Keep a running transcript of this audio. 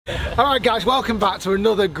Alright guys, welcome back to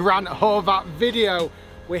another Grant Horvat video.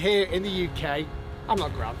 We're here in the UK. I'm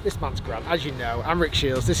not Grant, this man's Grant, as you know. I'm Rick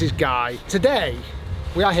Shiels, this is Guy. Today,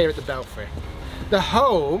 we are here at the Belfry, the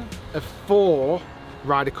home of 4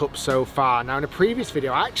 Ryder Cups so far. Now in a previous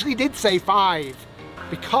video, I actually did say 5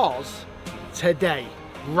 because today,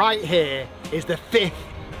 right here, is the 5th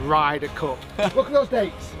Ryder Cup. Look at those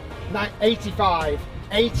dates, 85,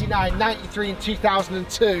 89, 93 and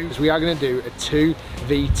 2002. So we are going to do a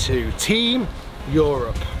 2v2 Team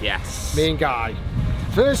Europe. Yes. Me and Guy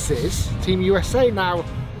versus Team USA. Now,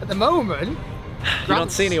 at the moment, you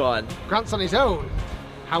don't see anyone. Grant's on his own.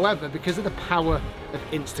 However, because of the power of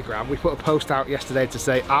Instagram, we put a post out yesterday to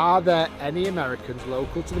say, are there any Americans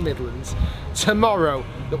local to the Midlands tomorrow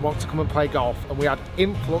that want to come and play golf? And we had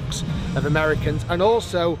influx of Americans and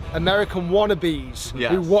also American wannabes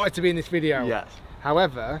who wanted to be in this video. Yes.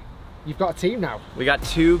 However, you've got a team now. We got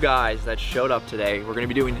 2 guys that showed up today. We're going to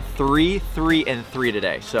be doing 3, 3, and 3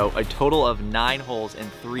 today. So a total of 9 holes in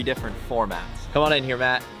 3 different formats. Come on in here,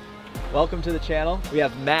 Matt. Welcome to the channel. We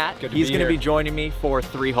have Matt. He's going to be joining me for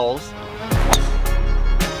 3 holes.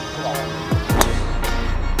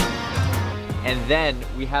 And then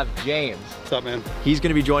we have James. What's up, man? He's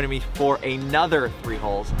going to be joining me for another 3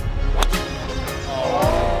 holes.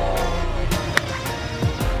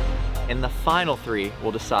 And the final 3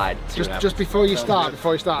 will decide. Just before you start,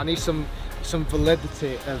 I need some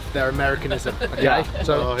validity of their Americanism. Okay. Yeah.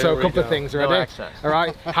 So a couple of things. Ready? No all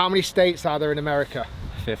right. How many states are there in America?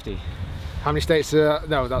 50. How many states?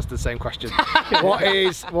 No, that's the same question. What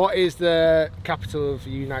is the capital of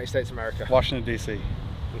the United States of America? Washington, D.C.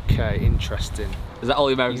 Okay, interesting. Is that all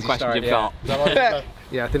the American questions you've got?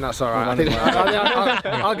 Yeah, I think that's all right.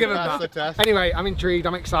 I'll give him that. Anyway, I'm intrigued.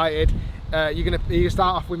 I'm excited. You're gonna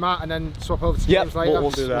start off with Matt and then swap over to James later?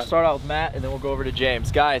 We'll do that. We'll start out with Matt and then we'll go over to James.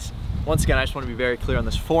 Guys, once again, I just want to be very clear on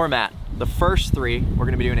this format. The first 3, we're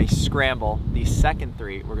going to be doing a scramble. The second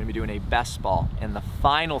 3, we're going to be doing a best ball. And the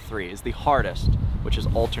final 3 is the hardest, which is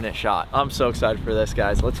alternate shot. I'm so excited for this,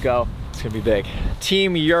 guys. Let's go. It's going to be big.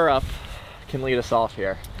 Team Europe can lead us off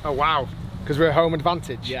here. Oh, wow. Because we're home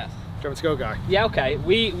advantage. Yes. Do you want me to go, Guy? Yeah, okay.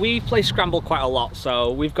 We play scramble quite a lot,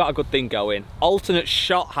 so we've got a good thing going. Alternate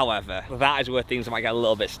shot, however, that is where things might get a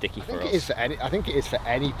little bit sticky for us. I think it is for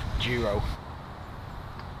any duo.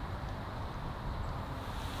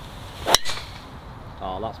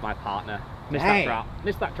 Oh, that's my partner. Missed Dang. that drop.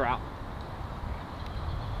 Missed that drop.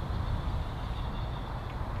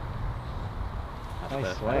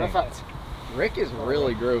 Nice swing. Perfect. Rick is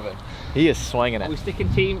really grooving. He is swinging Are we it. sticking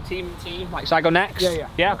team? Like, should I go next? Yeah.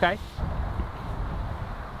 Yeah, okay.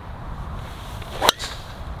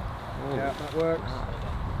 Yeah, that works.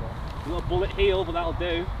 A little bullet heel, but that'll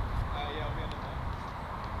do.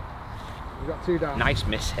 We've got 2 down. Nice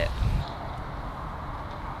miss hit.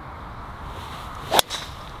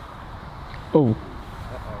 Oh.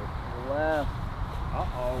 Uh-oh. Left.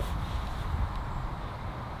 Uh-oh.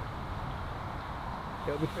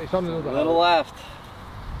 It's on another Little left.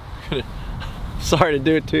 Sorry to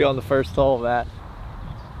do it to you on the first hole, Matt.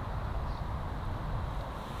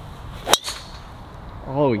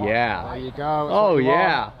 Oh yeah. There you go. That's Oh what you want.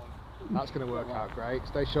 yeah. That's going to work out great.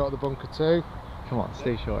 Stay short of the bunker too. Come on,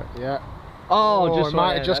 stay short. Yeah. Oh, It just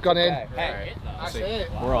might have just gone in. Hey, That's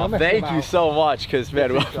it. we're on. Thank you so much, because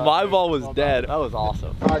man, my ball was dead. That was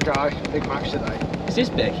awesome. Alright, Guy. Big match today. Is this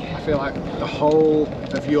big? I feel like the whole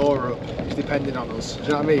of Europe is depending on us. Do you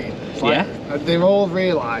know what I mean? It's like, they've all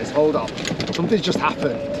realised, hold on, something's just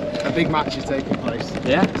happened. A big match is taking place.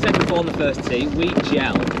 Yeah. I said before on the first tee, we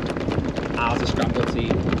gel as a scramble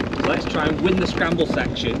team. So let's try and win the scramble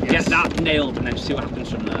section, get that nailed, and then see what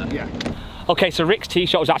happens from there. Yeah. Okay, so Rick's tee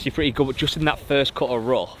shot was actually pretty good, but just in that first cut of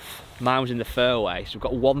rough, mine was in the fairway, so we've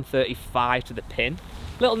got 135 to the pin.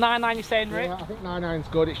 Little 9-9 you're saying, Rick? Yeah, I think 9-9's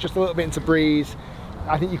good. It's just a little bit into breeze.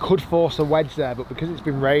 I think you could force a wedge there, but because it's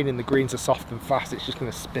been raining, the greens are soft and fast, it's just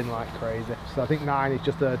going to spin like crazy. So I think 9 is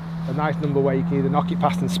just a nice number where you can either knock it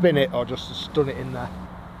past and spin it, or just stun it in there.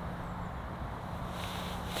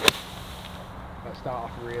 Let's start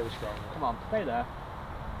off really strong. Come on, stay there.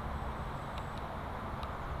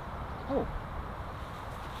 Oh.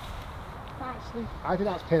 I think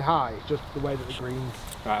that's pin high, it's just the way that the greens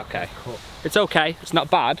Right, okay. cut. It's okay. It's not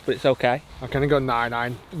bad, but it's okay. I'm going to go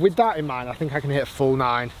 9-9. With that in mind, I think I can hit a full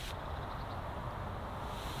 9.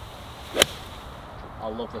 I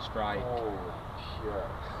love the strike. Oh,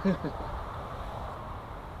 shit.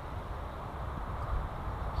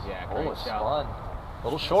 Yeah, great shot. Fun. A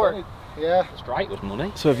little short. Yeah. The strike was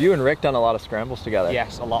money. So have you and Rick done a lot of scrambles together?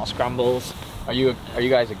 Yes, a lot of scrambles. Are you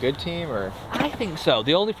guys a good team or? I think so.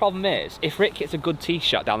 The only problem is, if Rick hits a good tee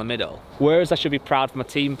shot down the middle, whereas I should be proud for my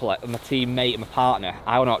teammate and my partner,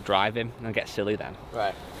 I will not drive him and get silly then.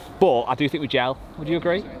 Right. But I do think we gel. Would you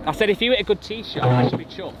agree? I said if you hit a good tee shot, I should be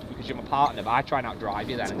chuffed because you're my partner, but I try and outdrive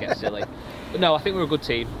you then and get silly. But no, I think we're a good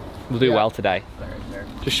team. We'll do well today.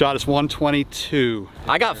 Just shot us 122.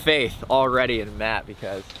 I got faith already in Matt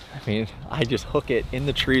because, I mean, I just hook it in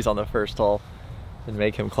the trees on the first hole and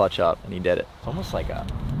make him clutch up, and he did it. It's almost like a,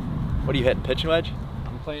 what are you hitting, pitching wedge?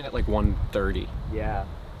 I'm playing at like 130. Yeah.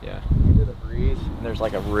 Yeah. Into the breeze, and there's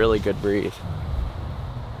like a really good breeze.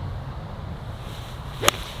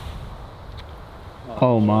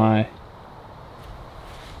 Oh my.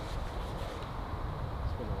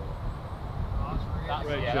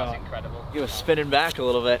 That's incredible. He was spinning back a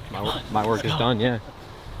little bit. My work is done, yeah.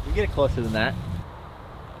 We get it closer than that.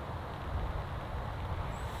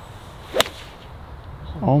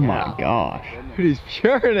 Oh my gosh. Dude, he's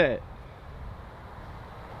puring it.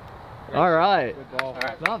 All right. Good ball.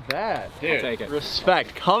 Not bad. I'll take it.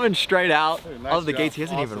 Respect. Coming straight out Dude, nice of the job. gates. He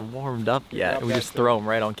hasn't Awesome. even warmed up yet. job, We guys. just throw him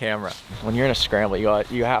right on camera. When you're in a scramble,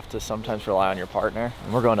 you have to sometimes rely on your partner.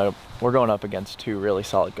 And we're going up against two really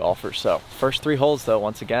solid golfers. So first 3 holes though,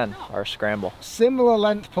 once again, are a scramble. Similar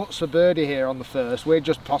length puts for birdie here on the first. We're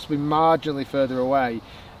just possibly marginally further away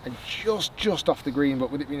and just off the green, but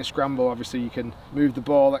with it being a scramble, obviously you can move the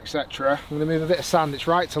ball, etc. I'm going to move a bit of sand. It's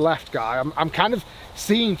right to left, guy. I'm kind of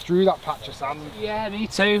seeing through that patch of sand. Yeah, me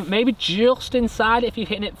too. Maybe just inside it if you're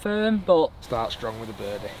hitting it firm, but Start strong with a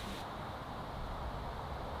birdie.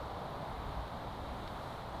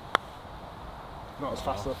 Not as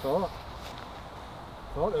fast as I thought.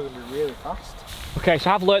 I thought they were going to be really fast. okay, so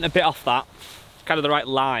I've learnt a bit off that. It's kind of the right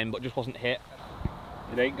line, but just wasn't hit.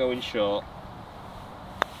 It ain't going short.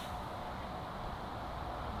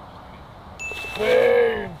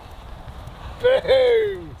 Boom!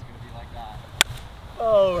 Boom!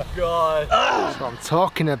 Oh God. That's what I'm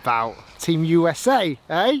talking about. Team USA,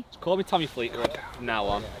 eh? Just call me Tommy Fleetwood from now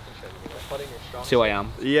on. That's who I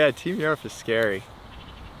am. Yeah, Team Europe is scary.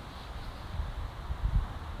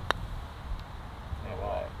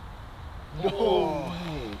 Oh,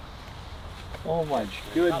 Oh my That's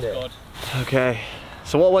goodness. good. Okay,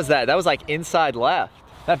 so what was that? That was like inside left.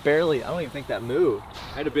 That barely, I don't even think that moved.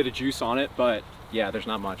 I had a bit of juice on it, but yeah, there's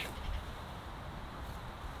not much.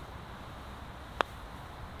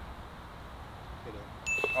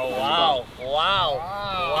 Oh wow!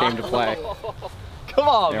 Wow! Came to play. Come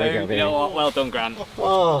on, There we go, baby. baby. You know what? Well done, Grant.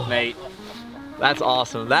 Oh, Mate. that's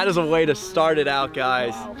awesome. That is a way to start it out,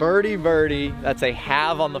 guys. Birdie, birdie. That's a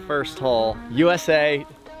halve on the first hole. USA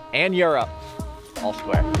and Europe, all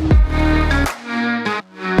square.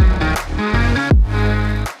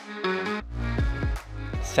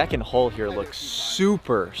 Second hole here looks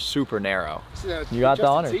super narrow. You got the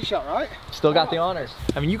honors. Tee shot, right? Still got the honors.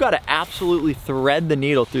 I mean, you got to absolutely thread the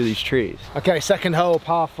needle through these trees. Okay, second hole,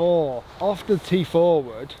 par 4. Off the tee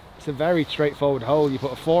forward, it's a very straightforward hole. You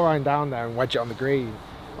put a 4-iron down there and wedge it on the green.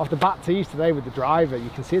 Off the back tees today with the driver, you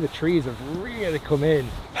can see the trees have really come in.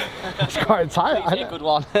 It's quite tight. Please hit a good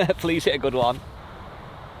one. Please hit a good one.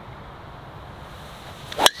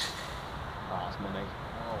 Oh, it's money.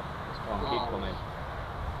 Oh, keep coming.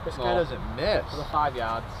 This guy doesn't miss. For the 5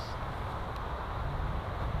 yards.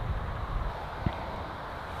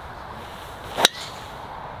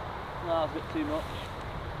 No, it's a bit too much.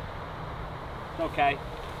 It's okay.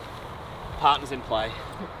 Partner's in play.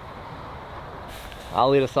 I'll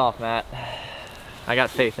lead us off, Matt. I got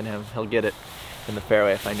faith in him. He'll get it in the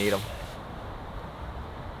fairway if I need him.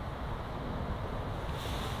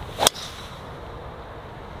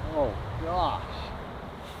 Oh, gosh.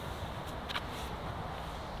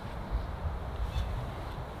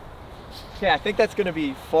 Yeah, I think that's gonna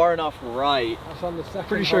be far enough right. That's on the second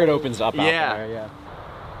Pretty sure it hole. opens up Yeah. out there, yeah.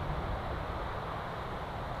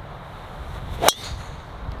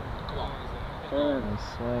 Turn,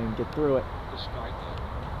 swing, get through it.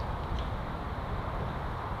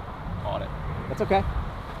 Caught it. That's okay.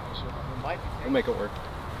 We'll make it work.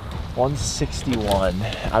 161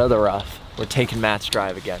 out of the rough. We're taking Matt's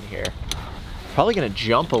drive again here. Probably gonna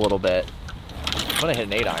jump a little bit. I'm gonna hit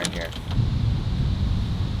an 8-iron here.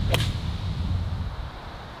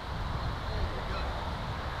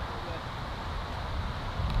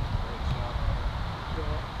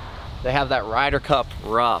 They have that Ryder Cup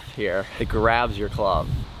rough here. It grabs your club.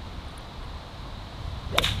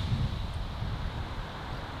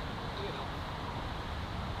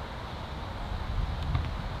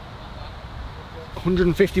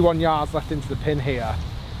 $151 yards left into the pin here.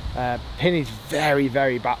 Pin is very,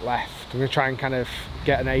 very back left. I'm going to try and kind of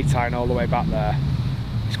get an 8-iron all the way back there.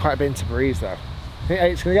 It's quite a bit into breeze though. I think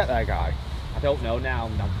 8's going to get there, guy. I don't know now.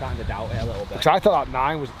 I'm starting to doubt it a little bit. Because I thought that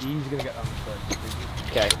 9 was easy going to get down the front.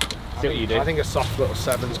 Okay, see what you do. I think a soft little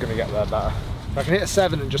 7's going to get there better. If I can hit a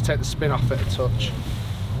 7 and just take the spin off it a touch.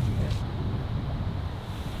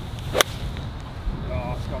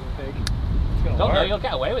 Oh, it's gone big. It's gonna Don't work. know, you'll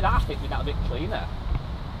get away with that. I think with that a bit cleaner.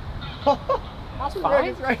 That's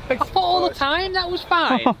fine. I thought all the time that was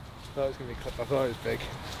fine. I thought it was going to be clip. I thought it was big.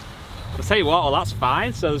 I'll tell you what, well that's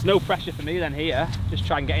fine. So there's no pressure for me then here. Just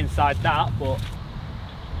try and get inside that, but...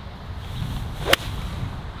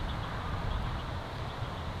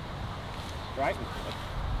 Right.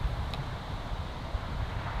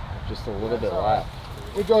 Just a little bit left.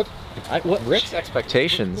 We're good. Rick's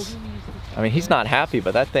expectations, I mean, he's not happy,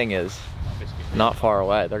 but that thing is not far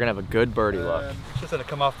away. They're gonna have a good birdie look. It's just gonna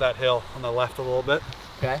come off that hill on the left a little bit.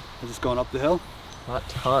 Okay. Is this going up the hill? Not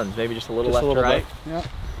tons, maybe just a little Just left a little to right. bit. Yeah.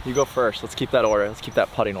 You go first. Let's keep that order. Let's keep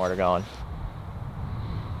that putting order going.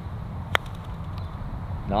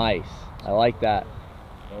 Nice. I like that.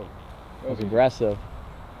 That was aggressive.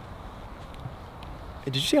 Hey,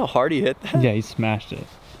 did you see how hard he hit that? Yeah, he smashed it.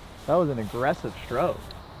 That was an aggressive stroke.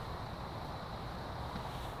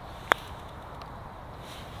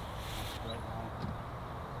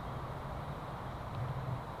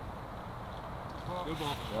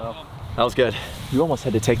 Well, that was good. You almost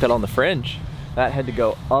had to take that on the fringe. That had to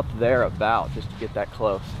go up there about just to get that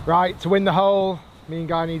close. Right, to win the hole, me and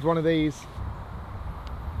Guy needs one of these.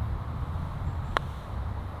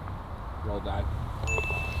 Roll day.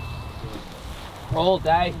 Roll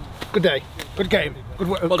day. Good day, good game, good,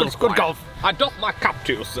 good golf. I doff my cap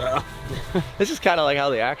to you, sir. This is kind of like how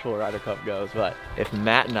the actual Ryder Cup goes, but if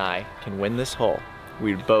Matt and I can win this hole,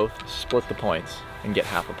 we'd both split the points and get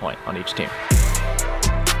half a point on each team.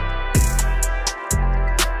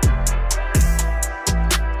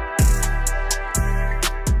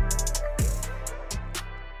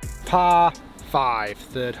 Par 5,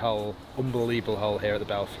 third hole, unbelievable hole here at the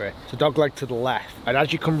Belfry. It's a dog leg to the left, and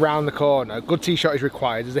as you come round the corner, a good tee shot is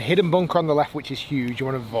required. There's a hidden bunker on the left which is huge, you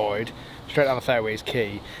want to avoid. Straight down the fairway is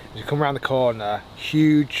key. As you come around the corner,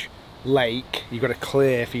 huge lake, you've got to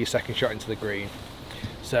clear for your second shot into the green.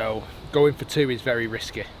 So going for 2 is very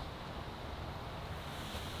risky.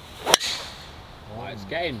 Oh, it's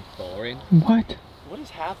getting boring. What? What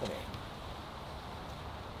is happening?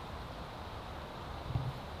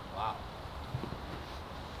 Wow.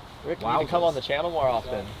 Rick, you need to come on the channel more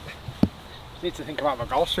often. Need to think about my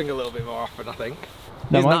golf swing a little bit more often, I think.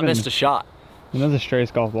 He's not missed a shot. Another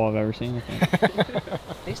straight golf ball I've ever seen, I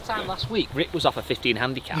think. This time last week, Rick was off a 15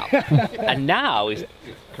 handicap, and now he's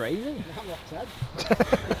crazy.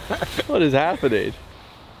 What is happening?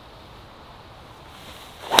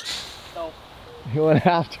 No. He went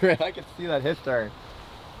after it. I can see that hip turn.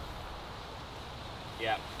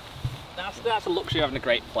 Yeah. That's a luxury of having a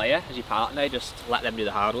great player as your partner. Just let them do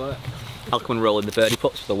the hard work. I'll come and roll in the birdie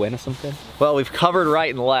putts for the win or something. Well, we've covered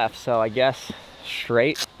right and left, so I guess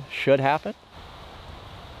straight should happen.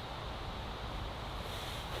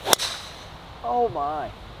 Oh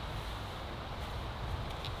my.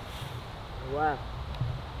 Wow.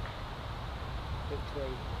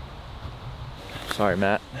 Sorry,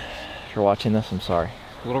 Matt. If you're watching this, I'm sorry.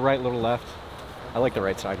 A little right, little left. I like the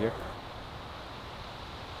right side here.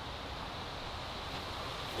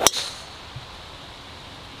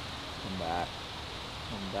 Come back.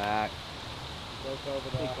 Come back.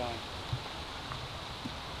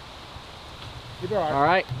 All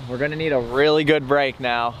right, we're gonna need a really good break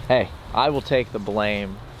now. Hey, I will take the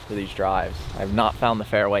blame for these drives. I have not found the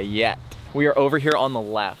fairway yet. We are over here on the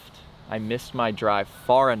left. I missed my drive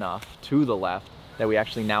far enough to the left that we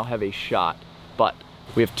actually now have a shot, but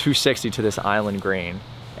we have 260 to this island green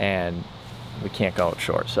and we can't go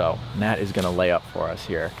short. So Matt is gonna lay up for us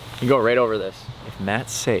here. You go right over this. If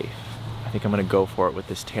Matt's safe, I think I'm gonna go for it with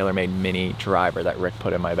this TaylorMade mini driver that Rick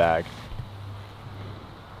put in my bag.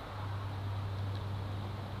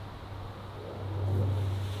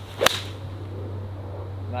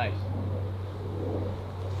 Nice.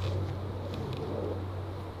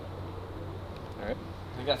 All right.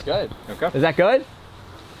 I think that's good. Okay. Is that good?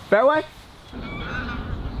 Fairway?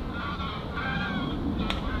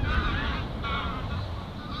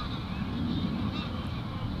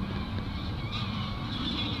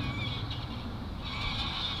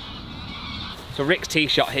 So Rick's tee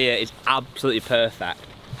shot here is absolutely perfect.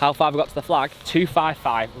 How far have we got to the flag?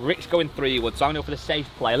 255. Rick's going 3 wood, so I'm going for the safe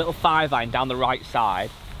play. A little 5-iron down the right side.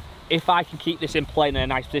 If I can keep this in play in a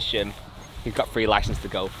nice position, he's got free license to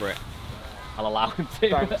go for it. I'll allow him to.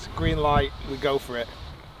 Thanks. Green light, we go for it.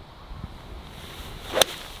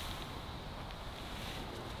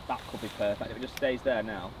 could be perfect if it just stays there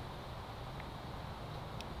now.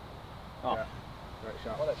 Oh, Yeah. Great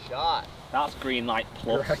shot. What a shot. that's green light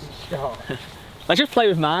plus. Great shot. Let's just play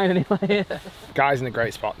with mine anyway. Guy's in a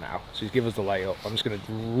great spot now, so he's give us the layup. I'm just going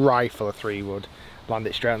to rifle a 3-wood, land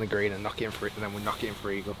it straight on the green and knock it in for it, and then we'll knock it in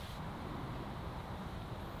for eagle.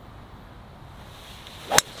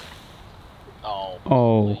 Oh,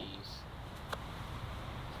 Oh. please.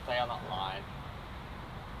 Stay on that line.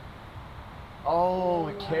 Oh,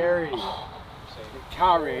 it carried. It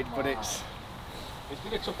carried, but it's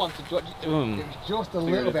been a tough one to judge. it's just a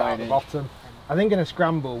little bit at the bottom. I think in a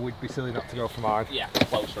scramble we'd be silly not to go for mine. Yeah,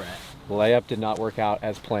 closer in it. Layup did not work out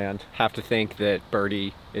as planned. Have to think that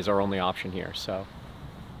birdie is our only option here, so.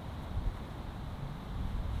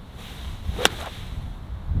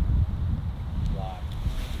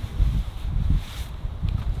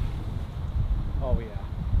 Oh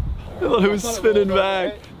yeah. Oh, it was spinning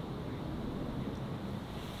back.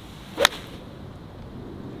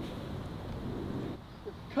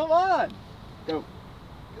 Come on. Go.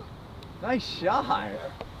 Nice shot.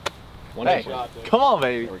 Hey, come on,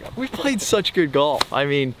 baby. We've played such good golf. I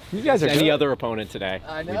mean, you guys are Any good. other opponent today,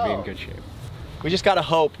 I we'd be know. in good shape. We just gotta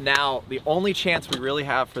hope now. The only chance we really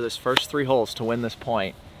have for this first 3 holes to win this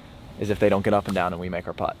point is if they don't get up and down and we make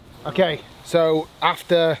our putt. Okay, so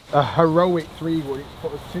after a heroic 3-wood, it's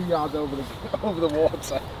put us 2 yards over the over the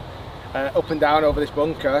water, up and down over this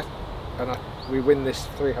bunker, and we win this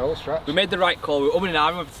 3-hole stretch. We made the right call. We were umming and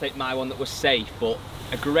ahhing whether to take my one that was safe, but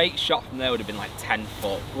a great shot from there would have been like 10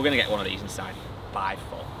 foot. We're going to get one of these inside 5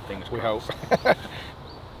 foot, fingers We crossed. hope.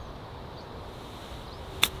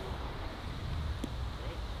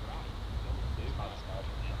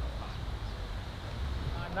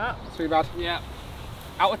 That. Too bad. Yeah.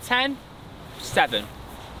 Out of 10, 7.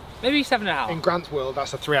 Maybe 7.5. In Grant's world,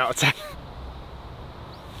 that's a 3 out of 10.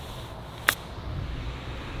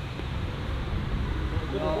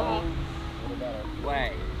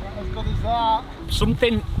 Way. As good as that.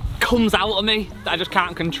 Something comes out of me that I just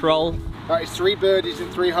can't control. That is 3 birdies in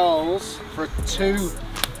 3 holes for a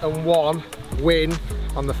 2-1 win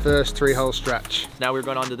on the first 3-hole stretch. Now we're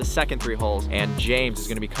going on to the second 3 holes, and James is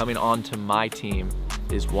gonna be coming on to my team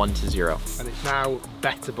is 1-0. And it's now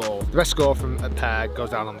better ball. The best score from a pair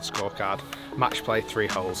goes down on the scorecard. Match play 3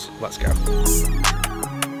 holes. Let's go.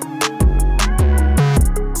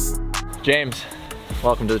 James,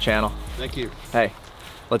 welcome to the channel. Thank you. Hey,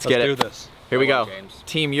 let's get do it. this. Here we Go go. on, James.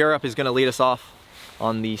 Team Europe is gonna lead us off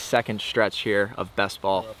on the second stretch here of best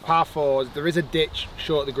ball. Par 4s. There is a ditch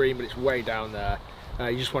short of the green, but it's way down there.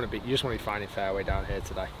 You just want to be finding fairway down here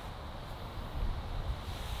today.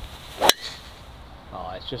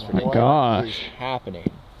 Oh, it's just my ridiculous. God. What is Gosh.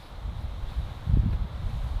 happening?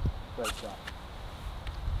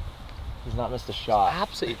 He's not missed a shot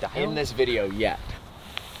Absolutely in dialed. this video yet.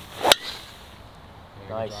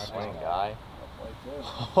 Nice swing, guy.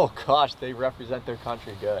 Oh gosh, they represent their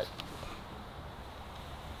country good.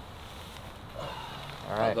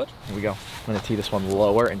 All right, good. here we go. I'm gonna tee this one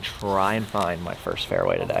lower and try and find my first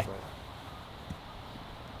fairway today.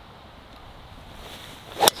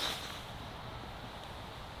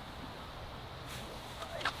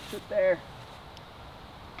 Sit there.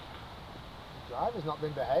 The driver's not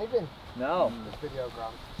been behaving No. in this video,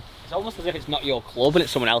 Grant. It's almost as if it's not your club and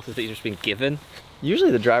it's someone else's that you've just been given.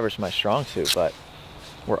 Usually the driver's my strong suit, but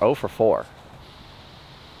we're 0 for 4.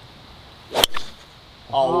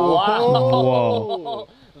 Oh, wow. Whoa.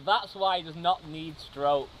 That's why he does not need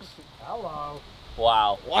strokes. Hello.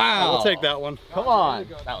 Wow. Wow. We'll take that one. Come on.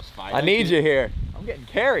 That was fine. I need you here. I'm getting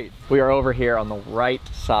carried. We are over here on the right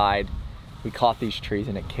side. We caught these trees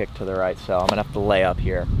and it kicked to the right, so I'm gonna have to lay up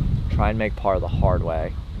here, try and make par the hard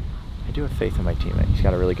way. I do have faith in my teammate. He's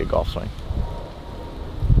got a really good golf swing.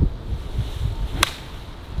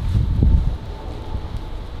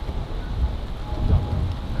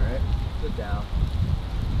 All right, sit down.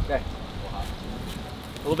 Okay.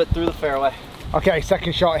 A little bit through the fairway. Okay,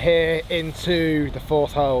 second shot here into the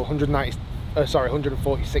 4th hole,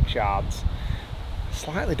 146 yards.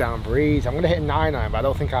 Slightly down breeze. I'm going to hit a 9-iron, but I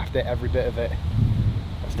don't think I have to hit every bit of it.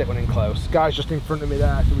 Let's stick one in close. Guy's just in front of me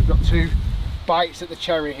there, so we've got 2 bites at the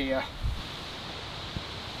cherry here.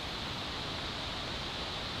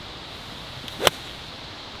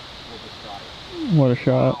 What a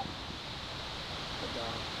shot.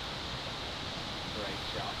 Great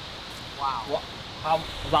shot. Wow. What? How,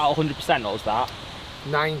 was that 100% or was that?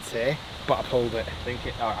 90, but I pulled it. I think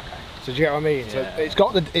it, oh, okay. So do you get what I mean? Yeah.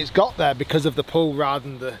 So it's got there because of the pull rather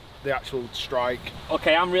than the actual strike.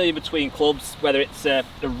 Okay, I'm really in between clubs, whether it's a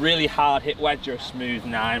really hard hit wedge or a smooth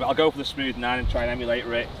 9, but I'll go for the smooth 9 and try and emulate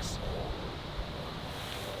Rick's.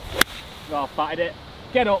 Oh, fatted it.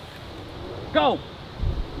 Get up. Go!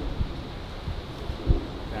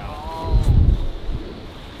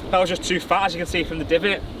 That was just too fat, as you can see from the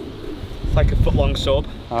divot. It's like a foot-long sub.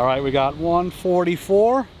 All right, we got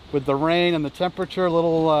 144 with the rain and the temperature.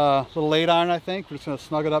 Little late iron, I think. We're just gonna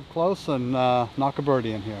snug it up close and knock a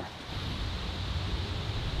birdie in here.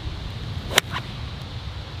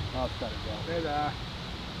 Oh, it's gotta go. Hey there.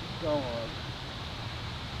 Go on.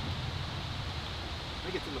 I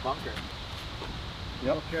think it's in the bunker.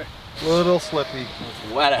 Yep. Okay. Little slippy.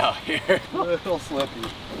 It's wet out here. Little slippy.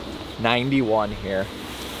 91 here.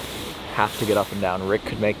 Have to get up and down. Rick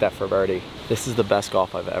could make that for birdie. This is the best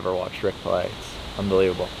golf I've ever watched Rick play. It's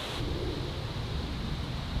unbelievable.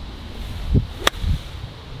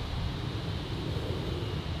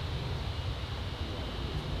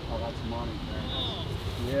 Oh, that's money, man.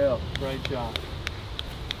 Yeah, great job.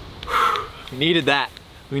 We needed that.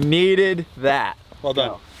 We needed that. Well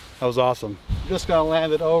done. That was awesome. Just gonna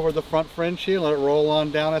land it over the front fringe here, let it roll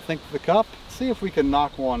on down, I think, to the cup. See if we can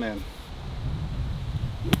knock one in.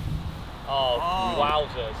 Oh,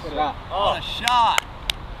 wowzers. Oh, a shot.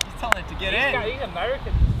 He's telling it to get in. He's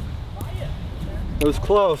American. It was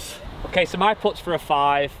close. Okay, so my putt's for a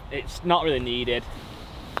 5. It's not really needed.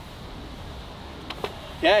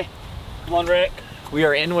 Okay. Come on, Rick. We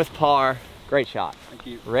are in with par. Great shot. Thank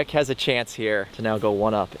you. Rick has a chance here to now go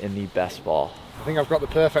one up in the best ball. I think I've got the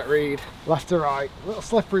perfect read. Left to right. A little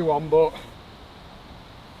slippery one, but...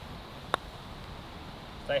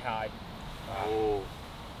 Say hi. Oh.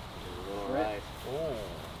 All right.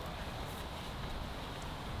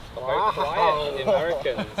 Wow. The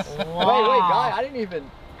Americans. Wait, guy, I didn't even.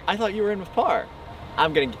 I thought you were in with par.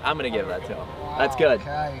 I'm gonna give that to him. That's good.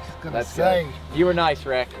 Okay, gonna That's say. good. You were nice,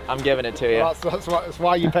 Rick. I'm giving it to you. Well, that's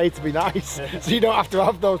why you pay to be nice, so you don't have to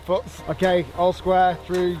have those putts. Okay, all square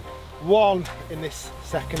through 1 in this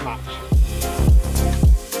second match.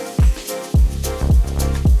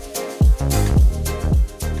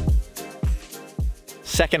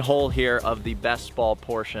 Second hole here of the best ball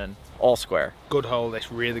portion, all square. Good hole,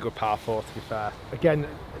 this really good par 4 to be fair. Again,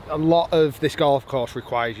 a lot of this golf course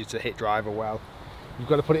requires you to hit driver well. You've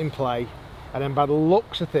got to put it in play, and then by the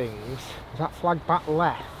looks of things, is that flag back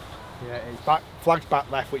left? Yeah, it's flags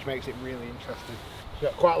back left, which makes it really interesting.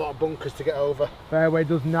 You've got quite a lot of bunkers to get over. Fairway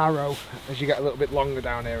does narrow as you get a little bit longer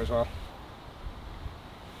down here as well.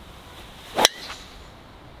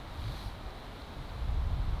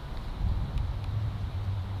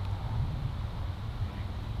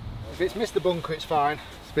 If it's missed the bunker, it's fine.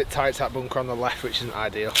 It's a bit tight to that bunker on the left, which isn't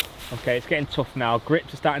ideal. Okay, it's getting tough now.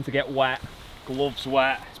 Grips are starting to get wet. Gloves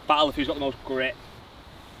wet. It's battle of who's got the most grip.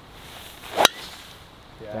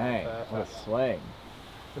 Yeah, Dang, what a swing.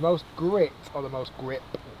 The most grit or the most grip?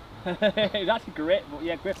 It's actually grip, but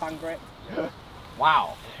yeah, grip and grip.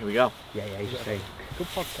 Wow. Here we go. Yeah, he's just saying. Good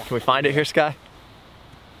podcast. Can we find it here, Sky?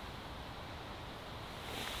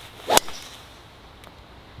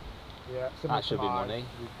 Yeah, That should be money.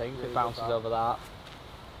 You think it bounces over that?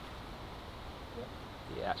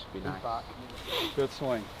 Yeah, that should be nice. Back. Good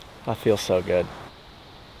swing. That feels so good.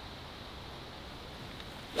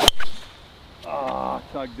 Ah,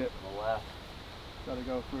 tugged it. On the left. Gotta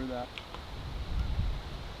go through that.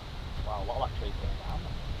 Wow, what that tree's going down.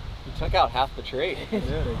 You took out half the tree.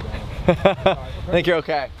 There they go. I think you're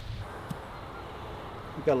okay.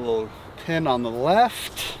 We got a little pin on the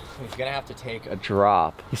left. He's gonna have to take a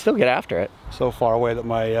drop. You still get after it. So far away that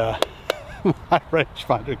my my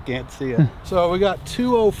rangefinder can't see it. So we got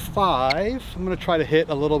 205. I'm gonna try to hit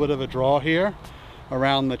a little bit of a draw here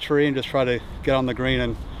around the tree and just try to get on the green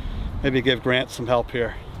and maybe give Grant some help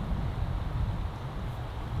here.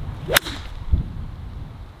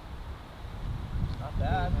 Not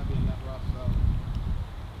bad.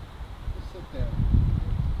 Just sit there.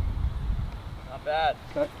 Not bad.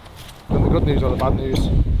 Okay. And the good news or the bad news?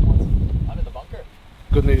 I'm in the bunker.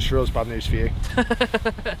 Good news for us, bad news for you.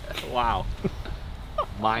 Wow.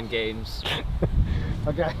 Mind games.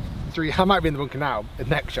 Okay. I might be in the bunker now, the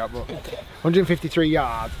next shot, but 153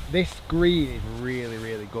 yards. This green is really,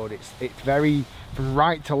 really good. It's very, from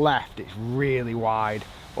right to left, it's really wide,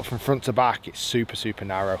 but from front to back, it's super, super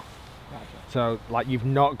narrow. Gotcha. So, like, you've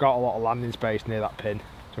not got a lot of landing space near that pin.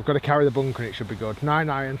 So I've got to carry the bunker and it should be good. 9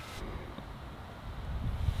 iron.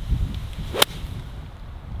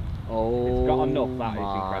 Oh, It's got enough, that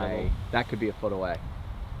is incredible. That could be a foot away.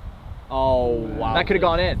 Oh, wow. That could have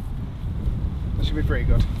gone in. That should be pretty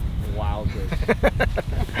good. Wowzers.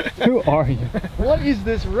 Who are you? What is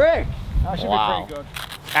this rig? That should Wow. be pretty good.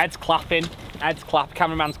 Ed's clapping. Ed's clapping.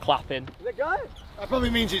 Cameraman's clapping. Is it good? That probably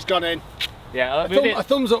means it's gone in. Yeah, A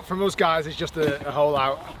thumbs up from us guys is just a hole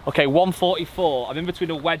out. Okay, 144. I'm in between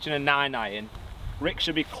a wedge and a 9 iron. Rick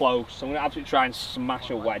should be close, so I'm going to absolutely try and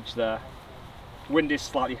smash a wedge there. Wind is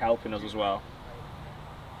slightly helping us as well.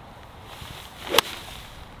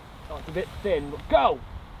 Oh, it's a bit thin, but go!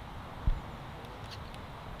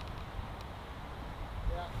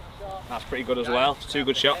 That's pretty good as well. It's 2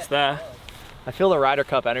 good shots there. I feel the Ryder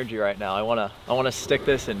Cup energy right now. I wanna stick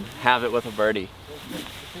this and have it with a birdie.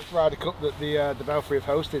 It's the Ryder Cup that the Belfry have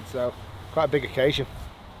hosted, so quite a big occasion.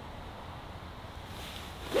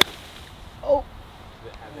 Oh,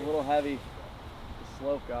 a little heavy. The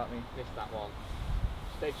slope got me. Missed that one.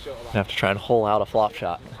 Stay short of that. I have to try and hole out a flop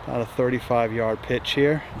shot. About a 35-yard pitch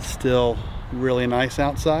here. It's still really nice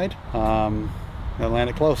outside. Gotta land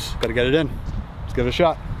it close. Gotta get it in. Let's give it a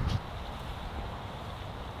shot.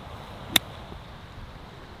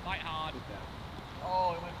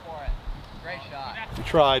 Oh, he went for it. Great shot. We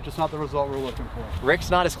tried, just not the result we're looking for. Rick's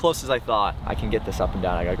not as close as I thought. I can get this up and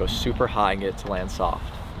down. I gotta go super high and get it to land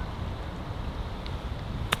soft.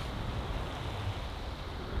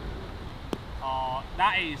 Oh,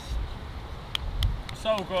 that is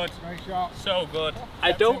so good. Nice shot. So good.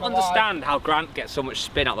 I don't understand how Grant gets so much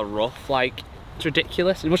spin out the rough. Like, it's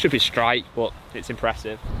ridiculous. It must be strike, but it's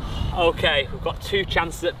impressive. Okay, we've got 2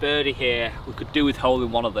 chances at birdie here. We could do with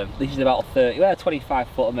holding one of them. This is about a 30, well, 25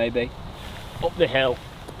 footer maybe. Up the hill,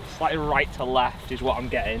 slightly right to left is what I'm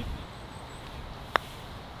getting.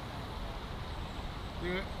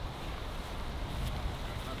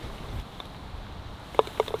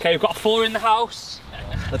 Okay, we've got a 4 in the house.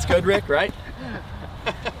 That's good, Rick, right?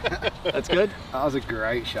 That's good? That was a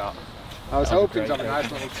great shot. I was hoping to have a nice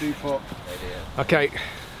little 2-putt. Okay,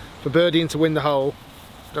 for birdieing to win the hole,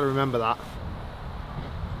 gotta remember that.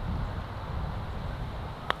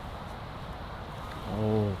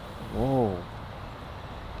 Oh, whoa.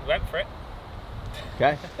 Went for it.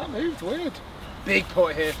 Okay. That moved weird. Big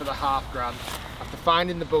putt here for the half grand. After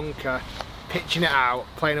finding the bunker, pitching it out,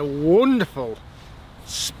 playing a wonderful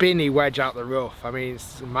spinny wedge out the rough. I mean,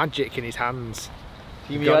 it's magic in his hands.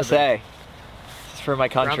 Team USA. This is for my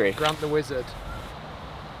country. Grant the Wizard.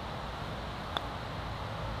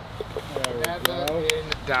 Never in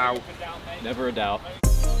doubt. Never a doubt.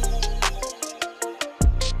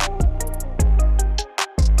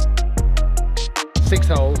 Sixth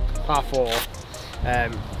hole, par 4.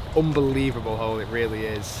 Unbelievable hole, it really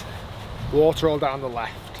is. Water all down the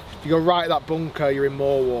left. If you go right at that bunker, you're in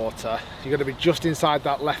more water. You've got to be just inside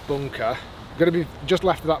that left bunker. You've got to be just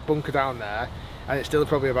left of that bunker down there, and it's still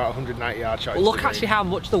probably about 190 yard shot. Well, look actually how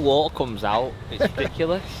much the water comes out. It's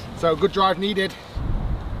ridiculous. So good drive needed.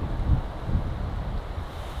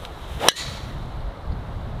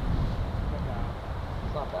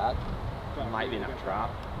 It's not bad. It might be in that trap.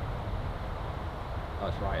 Oh,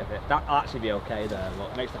 it's right a bit. That'll actually be okay there. Look,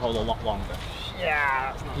 it makes the hole a lot longer.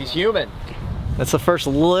 Yeah, that's not He's human. That's the first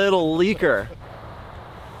little leaker.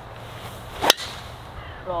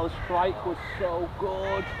 Oh, the strike was so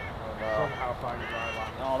good. Somehow find a dry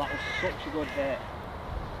line. Oh, that was such a good hit.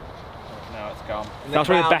 No, it's gone. And That's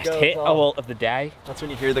probably the crowd best goes, hit "Oh." of the day. That's when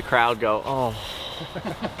you hear the crowd go, oh.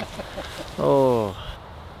 Oh.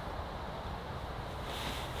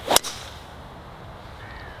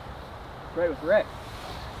 Great with Rick.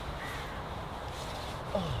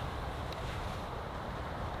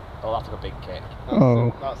 Oh, that took a big kick.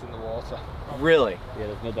 That's in the water. Really? Yeah,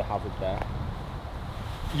 there's another hazard there.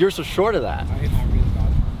 You're so short of that. I hit that really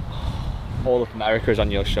bad. All of America is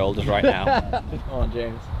on your shoulders right now. Come on,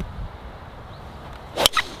 James.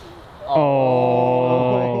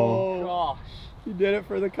 Oh gosh. You did it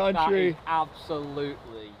for the That country. is absolutely.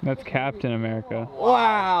 That's Captain America.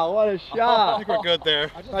 Wow, what a I shot. think we're good there.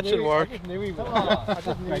 That should work. I just knew he would. I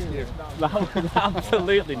just knew he would. That was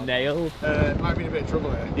absolutely nailed. Might be in a bit of trouble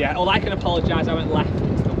here. Yeah, well, I can apologise. I went left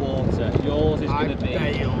into the water. Yours is going I to be.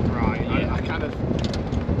 bailed right. Yeah. I kind of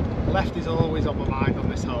left is always on my mind on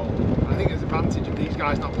this hole. I think there's advantage of these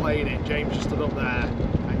guys not playing it. James just stood up there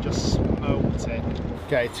and just smoked it.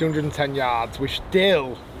 Okay, 210 yards. We've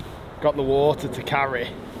still got the water to carry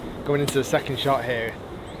going into the second shot here.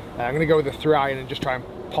 I'm going to go with the 3-iron and just try and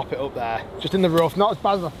pop it up there. Just in the rough, not as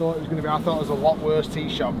bad as I thought it was going to be. I thought it was a lot worse tee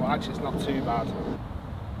shot, but actually it's not too bad.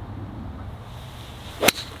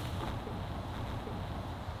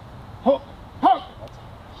 Hook! Hook!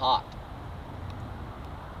 Hot.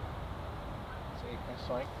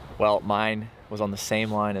 Well, mine was on the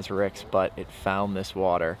same line as Rick's, but it found this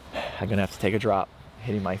water. I'm gonna have to take a drop,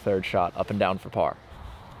 hitting my 3rd shot up and down for par.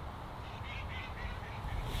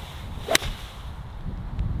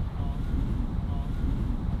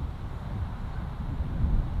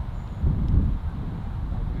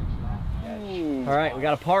 All right, we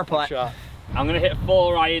got a par putt. I'm going to hit a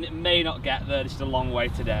 4-iron. It may not get there. This is a long way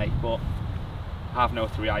today, but Have no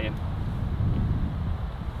 3 iron.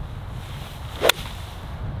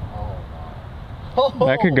 Oh.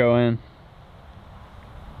 That could go in.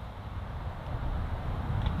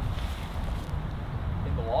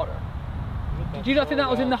 In the water. Did you not think that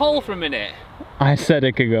was in the hole for a minute? I said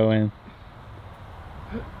it could go in.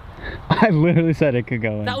 I literally said it could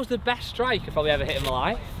go in. That was the best strike I've probably ever hit in my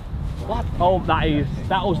life. What? Oh,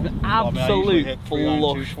 that was an I usually absolute hit 3 iron,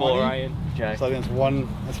 flush 4 220. iron. Okay. So I think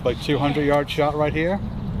it's like 200-yard shot right here.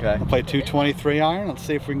 Okay. I'll play 223 iron. Let's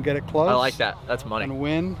see if we can get it close. I like that. That's money. And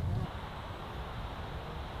win.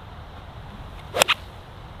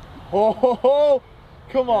 Oh, ho, ho.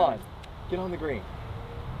 Come on. Get on the green.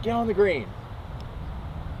 Get on the green.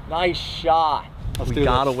 Nice shot. Let's We do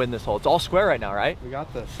gotta this. win this hole. It's all square right now, right? We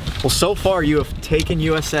got this. Well, so far you have taken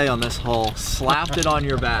USA on this hole, slapped it on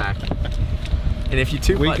your back. And if you We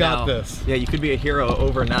two-putt got now, this. yeah, you could be a hero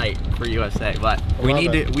overnight for USA. But we love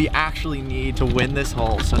need it. we actually need to win this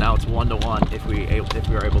hole. So now it's 1-1 if we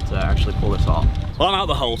are able to actually pull this off. Well, I'm out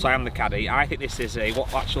the hole, so I am the caddy. I think this is a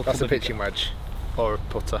what actual? That's a pitching wedge or a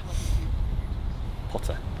putter.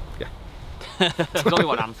 putter. Yeah. There's only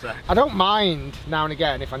one answer. I don't mind now and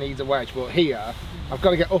again if I need a wedge, but here I've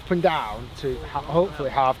got to get up and down to hopefully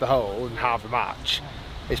halve the hole and halve the match.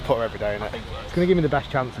 It's putter every day, isn't it? It's going to give me the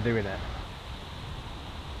best chance of doing it.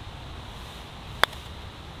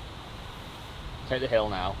 Take the hill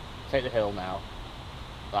now. Take the hill now.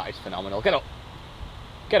 That is phenomenal. Get up.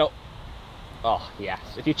 Get up. Oh, yes.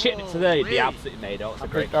 If you chipped it to there, you'd be absolutely made out. It's a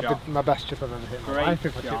great shot. That'd be my best chip I've ever hit. Great I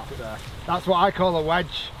think I shot. chipped it there. That's what I call a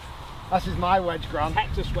wedge. This is my wedge, Grant.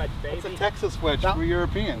 Texas wedge, baby. It's a Texas wedge. That- We're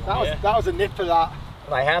European. That was a nip for that.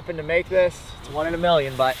 If I happen to make this, it's 1 in a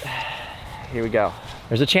million, but here we go.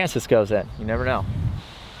 There's a chance this goes in. You never know.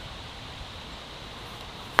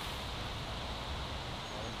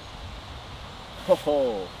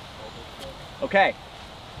 Oh. Okay.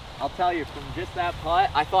 I'll tell you, from just that putt,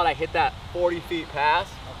 I thought I hit that 40 feet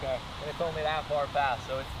pass. Okay. And it's only that far past,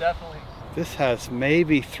 so it's definitely... This has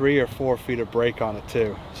maybe 3 or 4 feet of break on it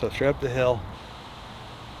too. So straight up the hill.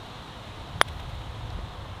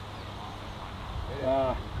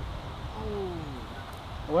 I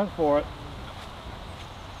went for it.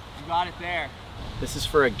 You got it there. This is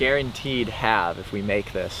for a guaranteed have if we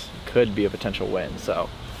make this. It could be a potential win, so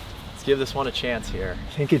let's give this one a chance here.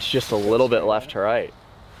 I think it's just a little bit left to right.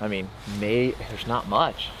 I mean, there's not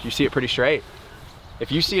much. You see it pretty straight.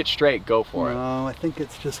 If you see it straight, go for it. No, I think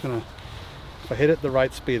it's just gonna, if I hit it the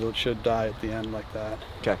right speed, it should die at the end like that.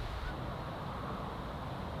 Okay.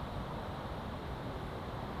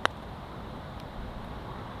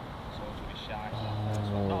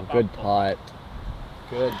 Oh, good putt.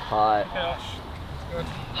 Good putt.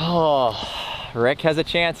 Oh, Rick has a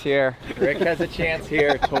chance here. Rick has a chance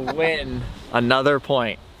here to win another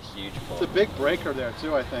point. Huge It's pull. a big breaker there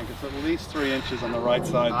too, I think. It's at least 3 inches on the right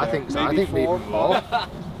side I there. think so. I Maybe think 4. even more.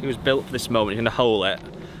 He was built for this moment. He's going to hole it.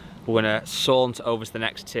 We're going to saunter over to the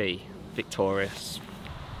next tee. Victorious.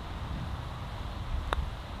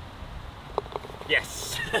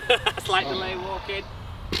 Yes. Slight delay walking.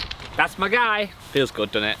 That's my guy. Feels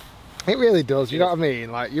good, doesn't it? It really does, you know what I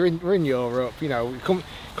mean? Like we're in Europe, you know, you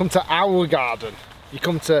come to our garden, you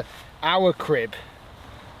come to our crib,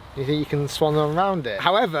 you think you can swan around it.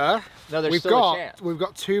 However, No, there's still a chance. we've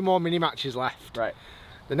got 2 more mini matches left. Right.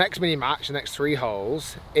 The next mini match, the next 3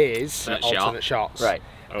 holes, is alternate shots. Right.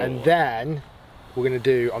 And then we're going to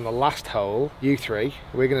do on the last hole, U3,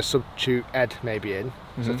 we're going to substitute Ed maybe in.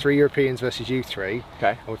 So 3 Europeans versus U3.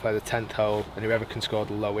 Okay. And we play the 10th hole, and whoever can score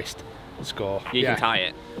the lowest score. You can tie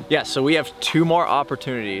it. Yeah, so we have 2 more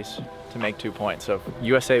opportunities to make 2 points. So if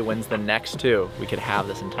USA wins the next 2, we could have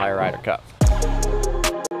this entire Ryder Cup.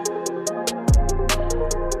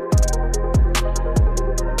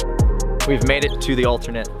 We've made it to the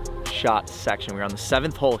alternate shot section. We're on the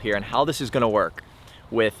 7th hole here, and how this is gonna work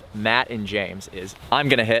with Matt and James is I'm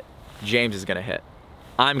gonna hit, James is gonna hit,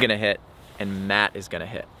 I'm gonna hit, and Matt is gonna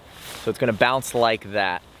hit. So it's gonna bounce like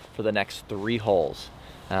that for the next 3 holes.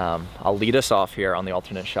 I'll lead us off here on the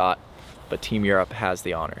alternate shot, but Team Europe has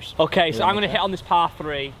the honors. Okay, so I'm going to hit on this par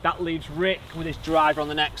 3. That leaves Rick with his driver on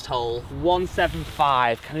the next hole.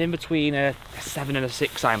 175, kind of in between a 7 and a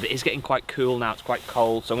 6 iron, but it is getting quite cool now. It's quite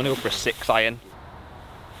cold, so I'm going to go for a 6 iron.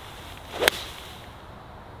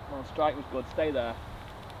 Well, strike was good. Stay there.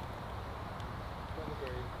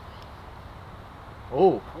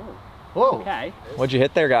 Oh, whoa. Okay. What'd you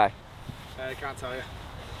hit there, guy? I can't tell you.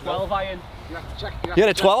 12 iron. You have to check. You had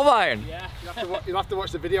a 12 iron. Yeah. You'll have to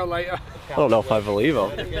watch the video later. I don't know if I believe him.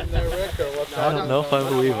 I I don't know if I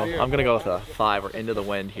believe him. I'm gonna go with a 5. We're into the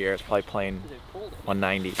wind here. It's probably playing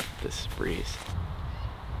 190 this breeze.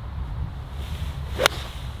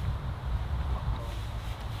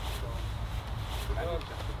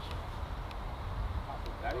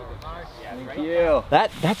 you.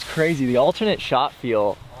 That's crazy. The alternate shot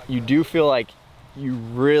feel, you do feel like you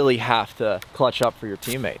really have to clutch up for your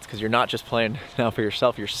teammates because you're not just playing now for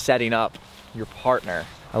yourself, you're setting up your partner.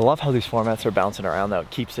 I love how these formats are bouncing around though. It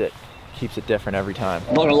keeps it different every time.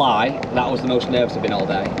 I'm not gonna lie, that was the most nervous I've been all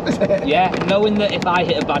day. Yeah, knowing that if I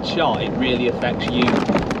hit a bad shot, it really affects you.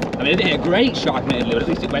 I mean, I didn't hit a great shot, admittedly, but at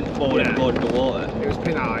least it went forward and forward in the water. It was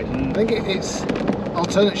pin high. I think it's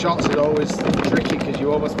alternate shots are always tricky because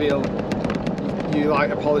you almost feel you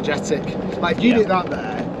like apologetic. Like if you hit that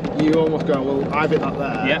there, you almost go, well, I've hit that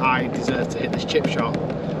there. I deserve to hit this chip shot.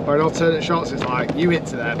 Or in alternate shots, it's like you hit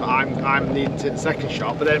to there, but I'm needing to hit the second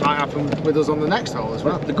shot. But then it might happen with us on the next hole as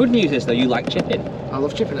well. The good news is though, you like chipping. I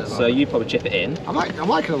love chipping as well. So you probably chip it in. I'm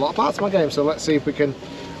liking a lot of parts of my game. So let's see if we can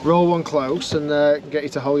roll one close and get you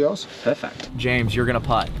to hole yours. Perfect. James, you're gonna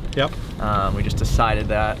putt. Yep. We just decided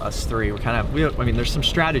that us three, I mean, there's some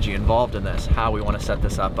strategy involved in this, how we want to set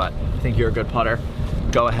this up, but I think you're a good putter.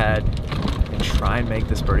 Go ahead and try and make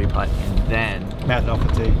this birdie putt, and then Matt off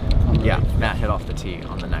the tee. Yeah, Matt hit off the tee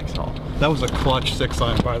on the next hole. That was a clutch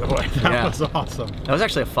 6-iron, by the way. That was awesome. That was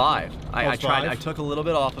actually a 5. I tried. 5? I took a little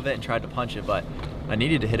bit off of it and tried to punch it, but I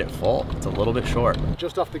needed to hit it full. It's a little bit short.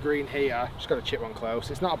 Just off the green here, just got to chip one close.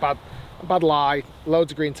 It's not a bad lie.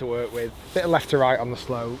 Loads of green to work with. Bit of left to right on the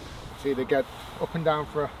slope. So either get up and down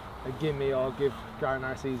for a gimme or give guy a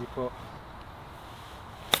nice easy putt.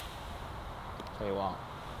 Tell you what.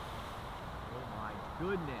 Oh my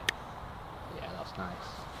goodness. Yeah, that's nice.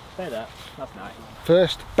 Say that. That's nice.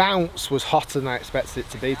 First bounce was hotter than I expected it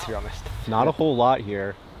to be honest. Not a whole lot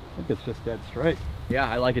here. I think it's just dead straight. Yeah,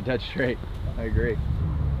 I like it dead straight. I agree.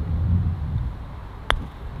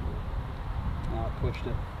 No, it pushed it.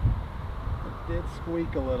 It did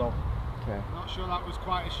squeak a little. Okay. Not sure that was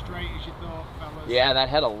quite as straight as you thought, fellas. Yeah, that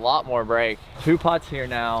had a lot more break. 2 putts here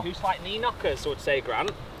now. 2 slight knee knockers, I would say,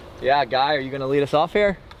 Grant. Yeah, Guy, are you gonna lead us off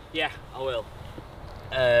here? Yeah, I will.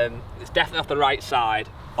 It's definitely off the right side.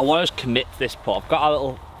 I want to commit to this putt. I've got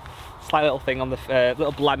a slight little thing on the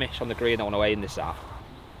little blemish on the green I want to aim this at.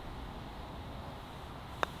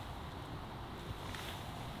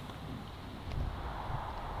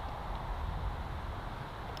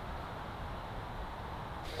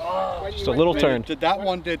 Just a little turn. That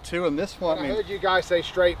one did too, and this one. I heard you guys say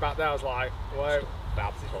straight back there. I was like, whoa,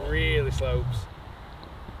 that's really slopes.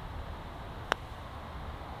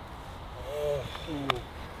 Oh.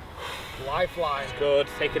 Lifeline. Good,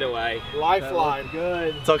 take it away. Lifeline.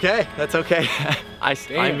 Good. It's okay, that's okay.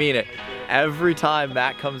 I mean it. Every time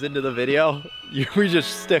Matt comes into the video, we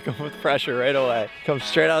just stick him with pressure right away. Comes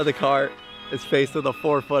straight out of the cart, is faced with a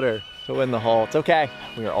 4-footer to win the hole. It's okay.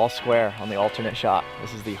 We are all square on the alternate shot.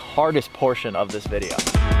 This is the hardest portion of this video.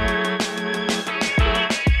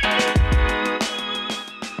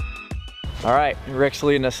 All right, Rick's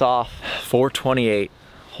leading us off. 428,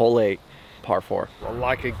 hole 8, par 4. Well,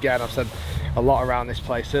 like again, I've said a lot around this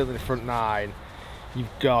place, certainly the front 9, you've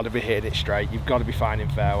got to be hitting it straight. You've got to be finding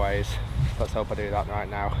fairways. Let's hope I do that right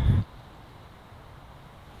now.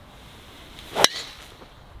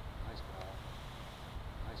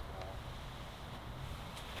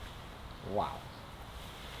 Wow.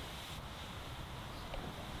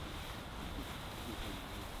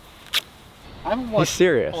 I haven't watched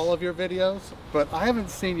serious. all of your videos, but I haven't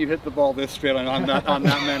seen you hit the ball this straight on that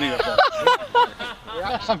many of them.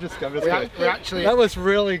 I'm just kidding. We actually, that was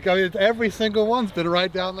really good. Every single one's been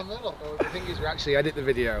right down the middle. well, the thing is, we actually edit the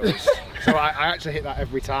videos, so I actually hit that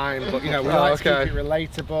every time. But you know, we like to keep it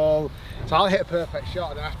relatable. So I'll hit a perfect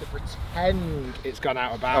shot, and I have to pretend it's gone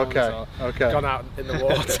out of bounds or gone out in the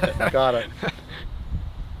water. Got it.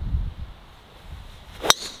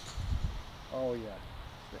 Oh yeah.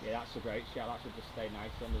 Yeah, that's a great shot. That should just stay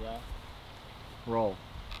nice under there. Roll.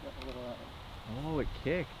 Oh, it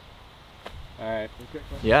kicked. All right.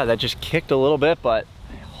 Yeah, that just kicked a little bit, but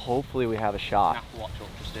hopefully we have a shot.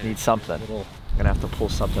 Need something. Gonna have to pull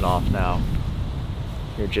something off now.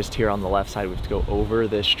 You're just here on the left side. We have to go over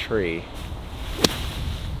this tree.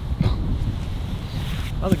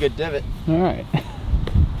 That was a good divot. All right.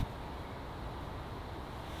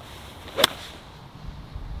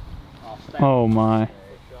 Oh my.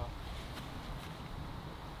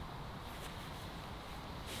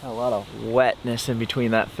 A lot of wetness in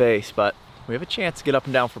between that face, but we have a chance to get up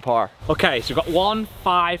and down for par. Okay, so we've got 1,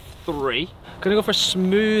 5, 3. Gonna go for a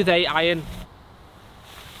smooth 8 iron.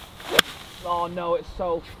 Oh no, it's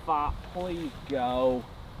so fat. Please go.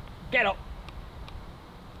 Get up.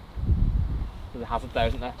 There's a hazard there,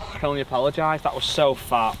 isn't there? I can only apologise. That was so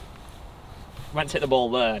fat. Went to hit the ball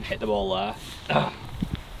there and hit the ball there. Ugh.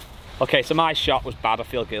 Okay, so my shot was bad. I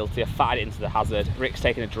feel guilty. I fired it into the hazard. Rick's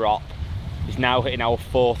taking a drop. He's now hitting our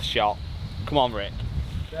 4th shot. Come on, Rick.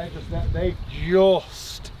 They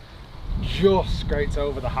just scraped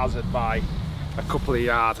over the hazard by a couple of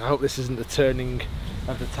yards. I hope this isn't the turning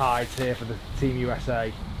of the tides here for the Team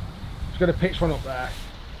USA. Just going to pitch one up there.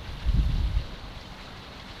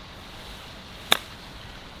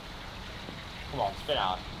 Come on, spin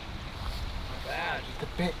out. There, just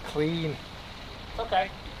a bit clean. It's okay.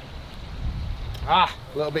 Ah,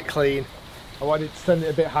 a little bit clean. I wanted to send it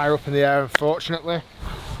a bit higher up in the air, unfortunately.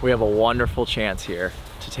 We have a wonderful chance here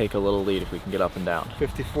to take a little lead if we can get up and down.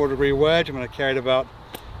 54-degree wedge. I'm going to carry it about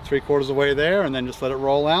 3/4 of the way there and then just let it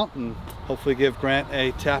roll out and hopefully give Grant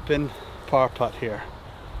a tap-in par putt here.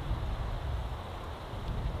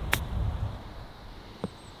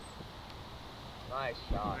 Nice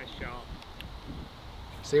shot. Nice shot.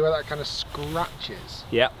 See where that kind of scratches?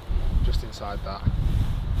 Yep. Just inside that.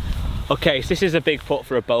 Okay, so this is a big putt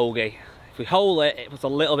for a bogey. If we hole it, it puts a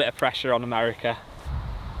little bit of pressure on America.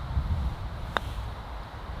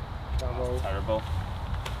 That's terrible.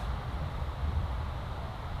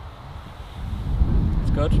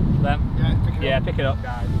 It's good for them. Yeah, Pick it up,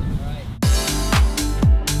 guys.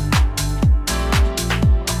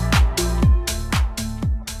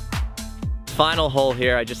 Final hole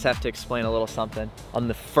here, I just have to explain a little something. On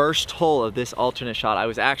the first hole of this alternate shot, I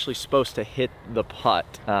was actually supposed to hit the putt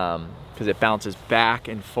because it bounces back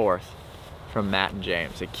and forth from Matt and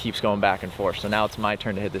James. It keeps going back and forth. So now it's my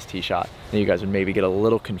turn to hit this tee shot. And you guys would maybe get a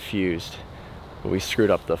little confused, but we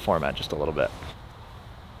screwed up the format just a little bit.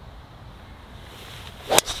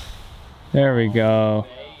 There we go.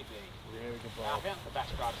 Really good ball. I think that's the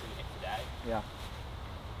best drive we've hit today. Yeah.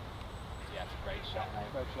 Yeah, it's a great shot, mate.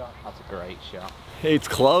 Great shot. That's a great shot. It's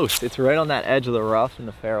close. It's right on that edge of the rough in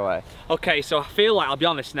the fairway. Okay, so I feel like, I'll be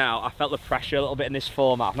honest now, I felt the pressure a little bit in this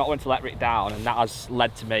format. I've not wanted to let Rick down, and that has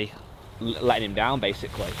led to me letting him down,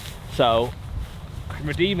 basically. So, I can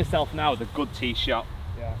redeem myself now with a good tee shot.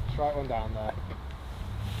 Yeah, try one down there.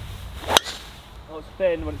 Oh, it's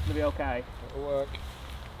thin, but it's going to be okay. It'll work.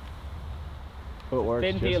 It works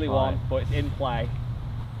Thin just Healy fine. one, but it's in play.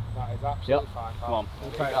 That is absolutely Yep. fine. Come on.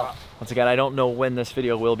 We'll take that. Once again, I don't know when this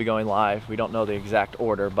video will be going live. We don't know the exact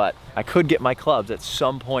order, but I could get my clubs at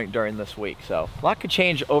some point during this week. So a lot could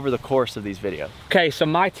change over the course of these videos. Okay, so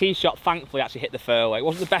my tee shot thankfully actually hit the fairway. It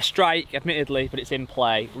wasn't the best strike, admittedly, but it's in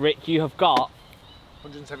play. Rick, you have got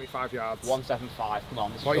 175 yards. 175. Come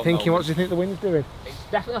on. This What are you is thinking? going What do you think the wind's doing? It's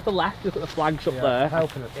definitely off the left. Look at the flags up Yeah, there. it's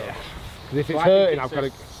helping us. Yeah. Because if So it's I think hurting, it's I've got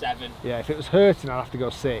to. 7. Yeah, if it was hurting, I'd have to go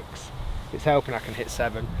 6. If it's helping, I can hit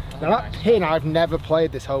 7. Now that nice. pin, I've never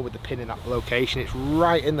played this hole with the pin in that location. It's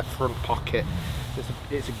right in the front pocket.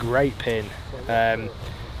 It's a great pin.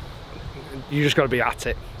 You just got to be at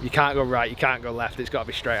it. You can't go right, you can't go left. It's got to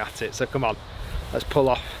be straight at it. So come on, let's pull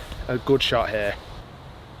off a good shot here.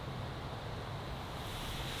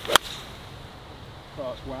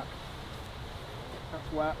 Oh, it's wet.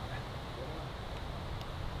 That's wet.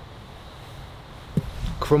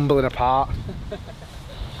 Crumbling apart.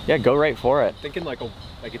 Yeah, go right for it. Thinking like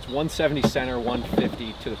it's 170 center,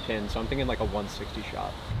 150 to the pin, so I'm thinking like a 160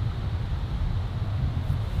 shot.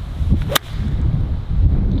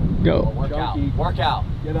 Go. Work out. Work out.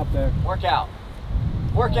 Get up there. Work out.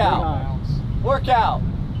 Work out. Work out.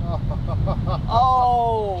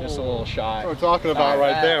 Oh! Just a little shy. That's what we're talking about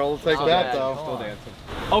right there. We'll take that though. Still dancing.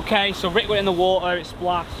 Okay, so Rick went in the water, it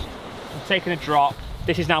splashed. I'm taking a drop.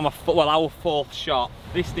 This is now our 4th shot.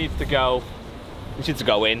 This needs to go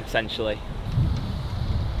in, essentially.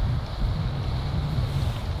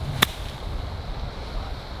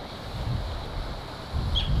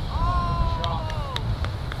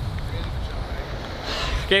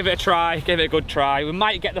 Gave it a try, gave it a good try. We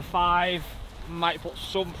might get the 5, might put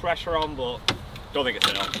some pressure on, but don't think it's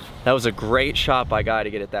enough. That was a great shot by Guy to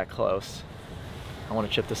get it that close. I want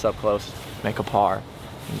to chip this up close, make a par,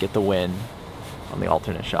 and get the win on the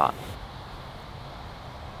alternate shot.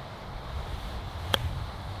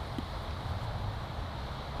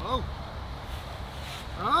 Oh!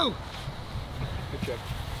 Oh! Good job.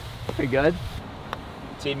 Pretty good.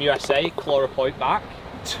 Team USA, claw a point back.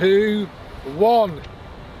 2-1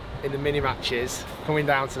 in the mini matches, coming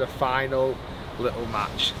down to the final little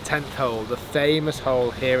match. 10th hole, the famous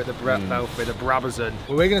hole here at the Belfry, the Brabazon.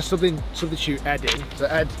 Well, we're going to substitute Ed in. So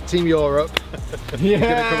Ed, Team Europe.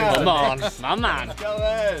 Yeah! Come on, my man.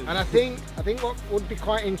 And I think what would be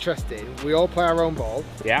quite interesting, we all play our own ball,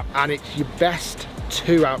 Yeah. and it's your best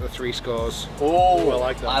 2 out of 3 scores. Oh, I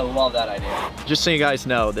like that. I love that idea. Just so you guys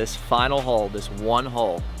know, this final hole, this one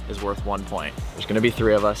hole, is worth 1 point. There's gonna be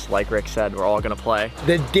 3 of us. Like Rick said, we're all gonna play.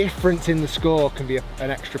 The difference in the score can be an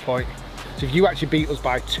extra point. So if you actually beat us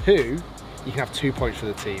by 2, you can have 2 points for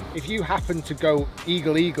the team. If you happen to go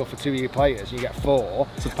eagle for 2 of your players, you get 4.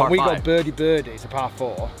 So it's par and we five. go birdie, it's a par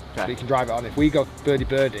 4. So you can drive it on. If we go birdie,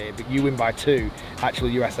 but you win by 2,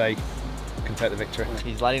 actually USA can take the victory.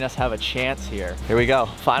 He's letting us have a chance here. Here we go,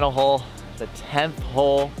 final hole, the 10th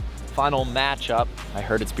hole, final matchup. I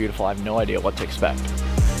heard it's beautiful, I have no idea what to expect.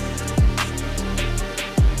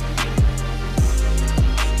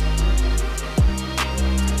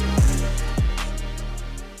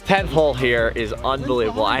 10th hole here is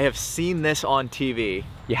unbelievable. I have seen this on TV.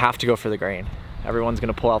 You have to go for the green. Everyone's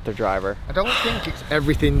gonna pull out their driver. I don't think it's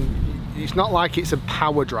everything. It's not like it's a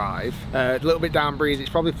power drive. A little bit down breeze. It's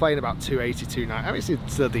probably playing about 280, 290. I mean,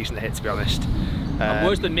 it's still a decent hit, to be honest. And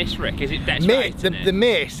where's the miss, Rick? Is it dead right? The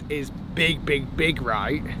miss is big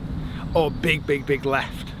right, or big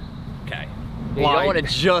left. Okay. You don't want to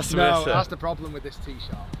just miss it. That's the problem with this tee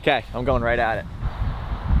shot. Okay, I'm going right at it.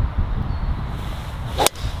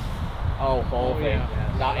 Oh, Horvat.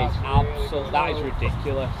 Yeah. That is absolute. That is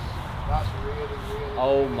ridiculous. That's really.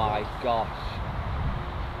 Oh my gosh.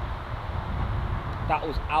 That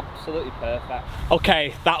was absolutely perfect.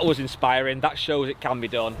 Okay, that was inspiring. That shows it can be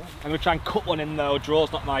done. I'm gonna try and cut one in though.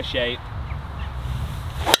 Draw's not my shape.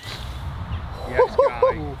 Yes,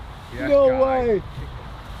 guy. Yes, No guy. way.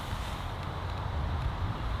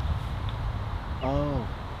 Oh.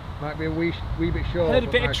 Might be a wee bit short. I heard a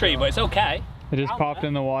bit of tree, but it's okay. It just popped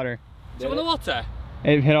in the water. Is it in the water?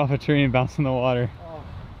 It hit off a tree and bounced in the water. Oh,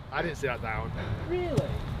 I didn't see that down. Really?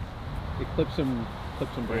 It clipped some You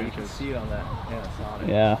can branches. see it on that. Yeah, it's on it.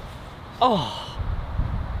 Yeah. Oh.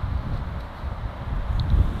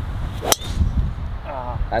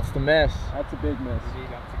 That's the miss. That's a big miss. You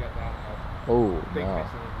need that to get down. Oh, Big no.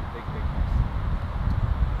 miss, big miss.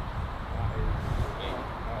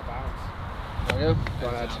 That is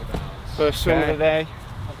out of bounds. First swing of the day.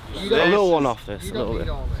 You A don't- little one off this, You a don't little need bit.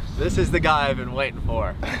 all this. This is the guy I've been waiting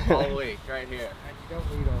for all week, right here. And you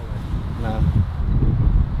don't need all this. No.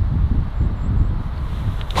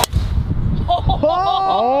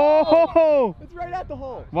 Oh! It's right at the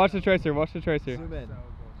hole. Watch the tracer, watch the tracer. Zoom in.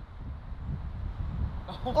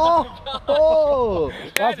 Oh,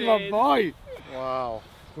 that's my boy. Wow.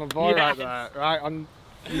 My boy right Yes. there. Right on.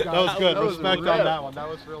 That was good. That was Respect ripped. on that one. That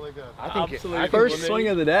was really good. I think Absolutely. First swing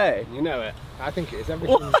of the day. You know it. I think it is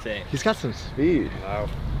everything. He's got some speed. No.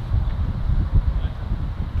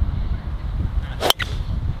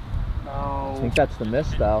 I think that's the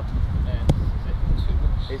miss though.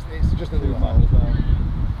 It's just a little hole.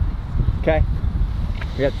 Okay.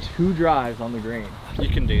 We got 2 drives on the green. You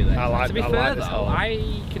can do that. I like- to be I fair like this though, hole.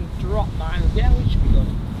 I can drop mine. Yeah, we should be good.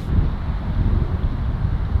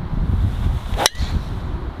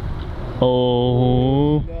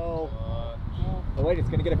 Oh. No. Oh wait, it's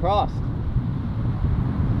gonna get across.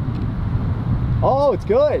 Oh, it's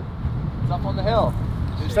good. It's up on the hill.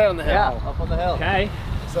 Stay on the hill. Yeah, up on the hill. Okay.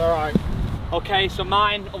 It's alright. Okay, so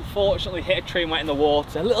mine unfortunately hit a tree and went in the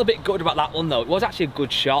water. A little bit good about that one though. It was actually a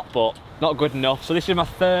good shot, but not good enough. So this is my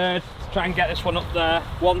third. Let's try and get this one up there.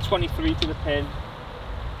 123 to the pin.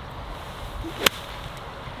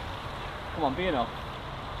 Come on, be enough.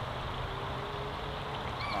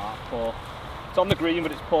 Ah, poor. It's on the green,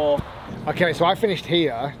 but it's poor. Okay, so I finished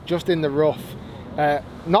here, just in the rough.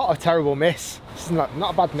 Not a terrible miss. This is not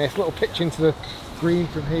a bad miss. Little pitch into the green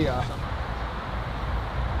from here.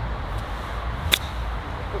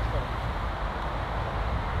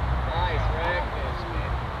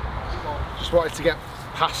 Just wanted to get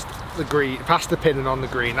past the green, past the pin and on the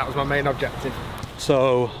green. That was my main objective.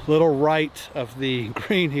 So, little right of the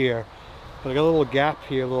green here, but I got a little gap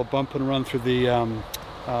here, a little bump and run through the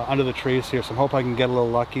under the trees here. So I'm hoping I can get a little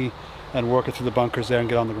lucky and work it through the bunkers there and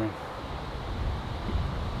get on the green.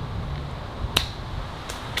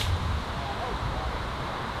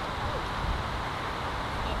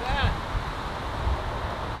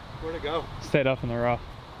 Where'd it go? Stayed up in the rough.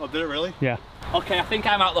 Oh, did it really? Yeah. Okay, I think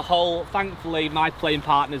I'm out the hole. Thankfully, my playing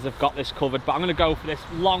partners have got this covered, but I'm going to go for this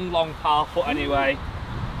long par putt anyway.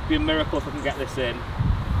 It'd be a miracle if I can get this in.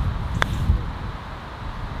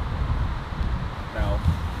 No.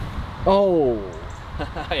 Oh.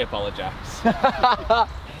 I apologise.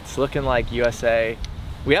 It's looking like USA.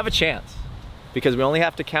 We have a chance because we only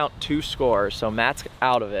have to count 2 scores. So Matt's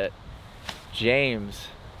out of it. James,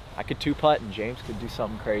 I could 2-putt and James could do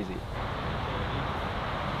something crazy.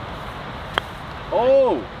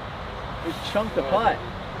 Oh, it's chunked the putt.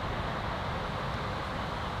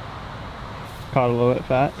 Caught a little bit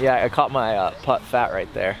fat. Yeah, I caught my putt fat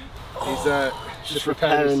right there. He's Just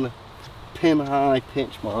repairing pin high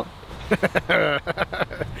pinch mark.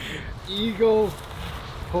 Eagle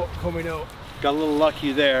putt coming up. Got a little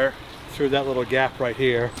lucky there through that little gap right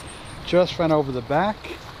here. just ran over the back.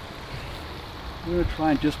 I'm gonna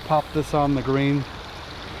try and just pop this on the green,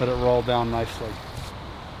 let it roll down nicely.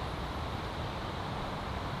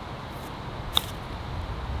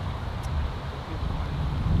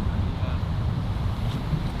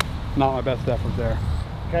 Not my best effort there.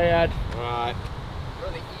 Okay, Ed. All right. For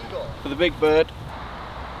the eagle. For the big bird.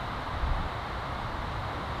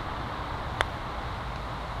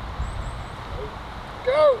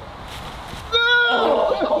 Go!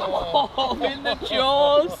 Oh, in the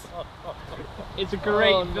jaws. It's a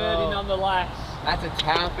great birdie nonetheless. That's a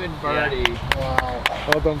tapping birdie. Wow.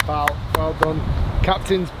 Well done, pal. Well done.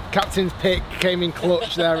 Captain's pick came in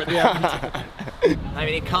clutch there at the end. I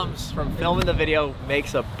mean, he comes from filming the video,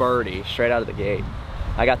 makes a birdie straight out of the gate.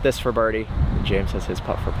 I got this for birdie. James has his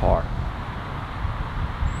putt for par.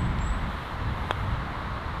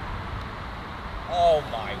 Oh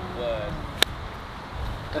my word.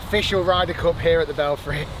 Official Ryder Cup here at the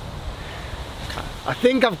Belfry. I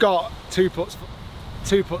think I've got two putts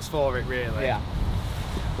for it, really. Yeah.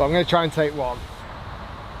 But I'm going to try and take one.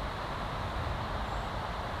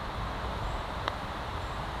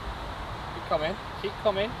 Keep coming, keep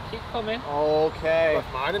coming, keep coming. Okay.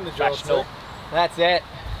 Left mine in the jaw Professional. too. That's it.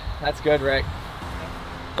 That's good, Rick.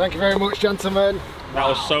 Thank you very much, gentlemen. That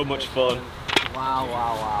was so much fun. Wow,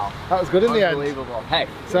 wow, wow. That was good in the end. Unbelievable. Hey,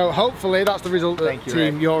 So hopefully that's the result that Thank you,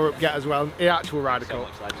 Team Rick. Europe get as well, the actual Ryder So Cup.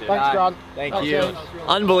 much legend. Thanks, Grant. thank That's you. it.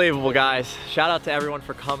 Unbelievable, guys. Shout out to everyone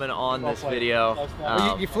for coming on this video.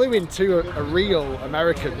 Well, you flew in two real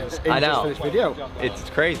Americans in I just know. for this video. It's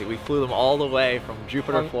crazy. We flew them all the way from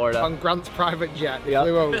Jupiter, Florida. On Grant's private jet, they Yep.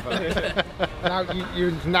 flew over. Now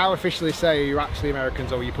you now officially say you're actually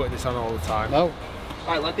Americans, or are you putting this on all the time? No.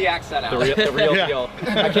 All right, let the accent out. The real Yeah. deal.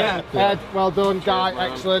 Ed, well done, Guy,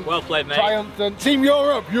 excellent. Well played, mate. Triumphant. Team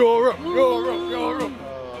Europe, Europe, Europe, Europe.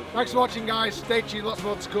 Thanks for watching, guys. Stay tuned, lots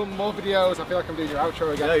more to come, more videos. I feel like I'm doing your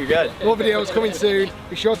outro again. No, you're good. More videos coming soon.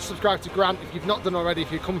 Be sure to subscribe to Grant if you've not done already,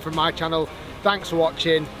 if you come from my channel. Thanks for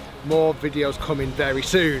watching. More videos coming very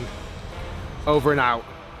soon. Over and out.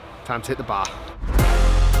 Time to hit the bar.